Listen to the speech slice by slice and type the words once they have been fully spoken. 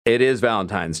It is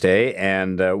Valentine's Day,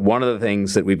 and one of the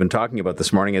things that we've been talking about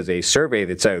this morning is a survey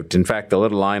that's out. In fact, the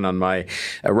little line on my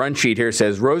run sheet here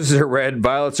says, "Roses are red,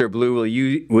 violets are blue. Will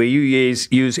you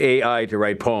use AI to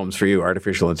write poems for you,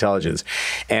 artificial intelligence?"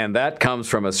 And that comes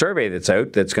from a survey that's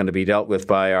out that's going to be dealt with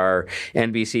by our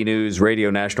NBC News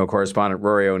radio national correspondent,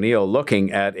 Rory O'Neill,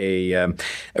 looking at a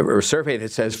survey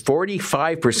that says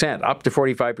 45%, up to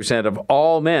 45% of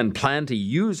all men plan to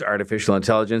use artificial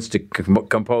intelligence to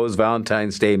compose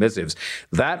Valentine's Day missives.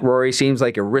 That, Rory, seems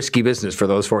like a risky business for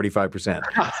those 45%.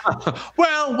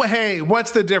 Well, hey,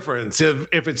 what's the difference if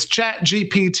it's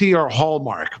ChatGPT or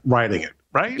Hallmark writing it,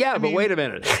 right? Yeah, but wait a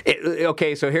minute.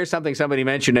 Okay, so here's something somebody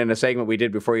mentioned in a segment we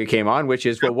did before you came on, which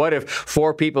is, well, what if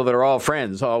four people that are all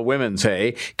friends, all women,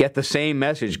 say, get the same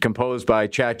message composed by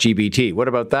ChatGPT? What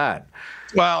about that?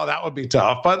 Well, that would be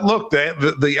tough. But look,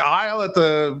 the aisle at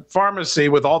the pharmacy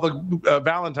with all the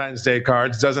Valentine's Day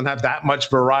cards doesn't have that much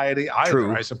variety either,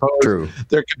 True. I suppose. True.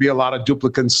 There could be a lot of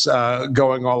duplicates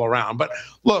going all around. But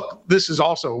look, this is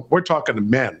also, we're talking to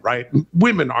men, right?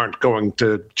 Women aren't going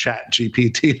to chat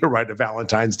GPT to write a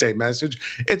Valentine's Day message.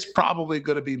 It's probably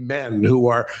going to be men who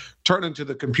are turning to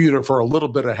the computer for a little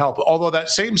bit of help. Although that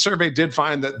same survey did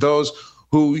find that those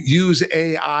who use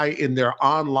AI in their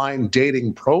online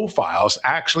dating profiles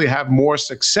actually have more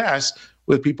success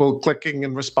with people clicking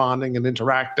and responding and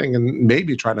interacting and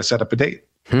maybe trying to set up a date.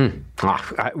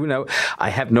 I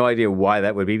have no idea why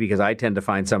that would be, because I tend to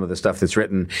find some of the stuff that's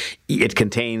written, it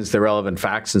contains the relevant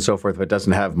facts and so forth, but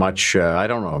doesn't have much, I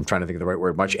don't know, I'm trying to think of the right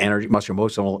word, much energy, much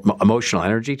emotional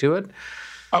energy to it.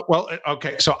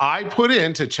 Okay. So I put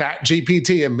into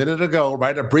ChatGPT a minute ago,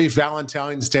 write a brief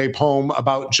Valentine's Day poem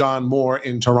about John Moore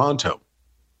in Toronto.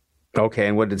 Okay,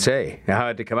 and what did it say? How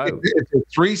did it come out? It's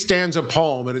a 3-stanza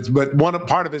poem, but one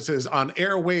part of it says, "On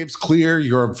airwaves clear,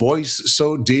 your voice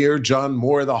so dear, John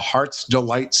Moore, the heart's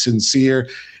delight sincere."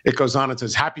 It goes on, it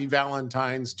says, "Happy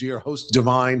Valentine's, dear host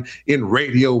divine, in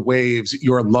radio waves,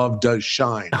 your love does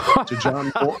shine." To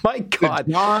John Moore, my God.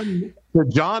 To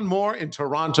John Moore in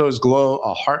Toronto's glow,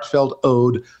 a heartfelt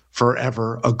ode,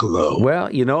 forever aglow. Well,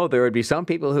 there would be some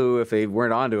people who, if they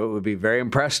weren't onto it, would be very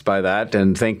impressed by that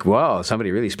and think, wow, somebody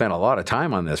really spent a lot of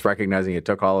time on this, recognizing it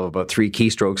took all of about 3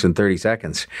 keystrokes in 30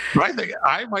 seconds.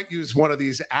 I might use one of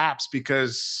these apps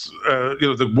because,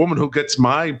 the woman who gets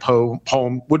my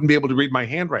poem wouldn't be able to read my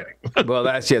handwriting. Well,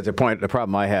 that's the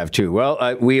problem I have, too.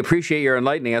 Well, we appreciate your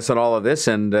enlightening us on all of this,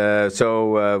 and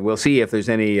so we'll see if there's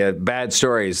any bad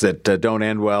stories that don't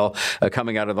end well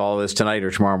coming out of all of this tonight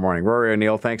or tomorrow morning. Rory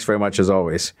O'Neill, thanks very much as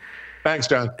always. Thanks,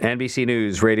 John. NBC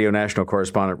News radio national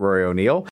correspondent Rory O'Neill.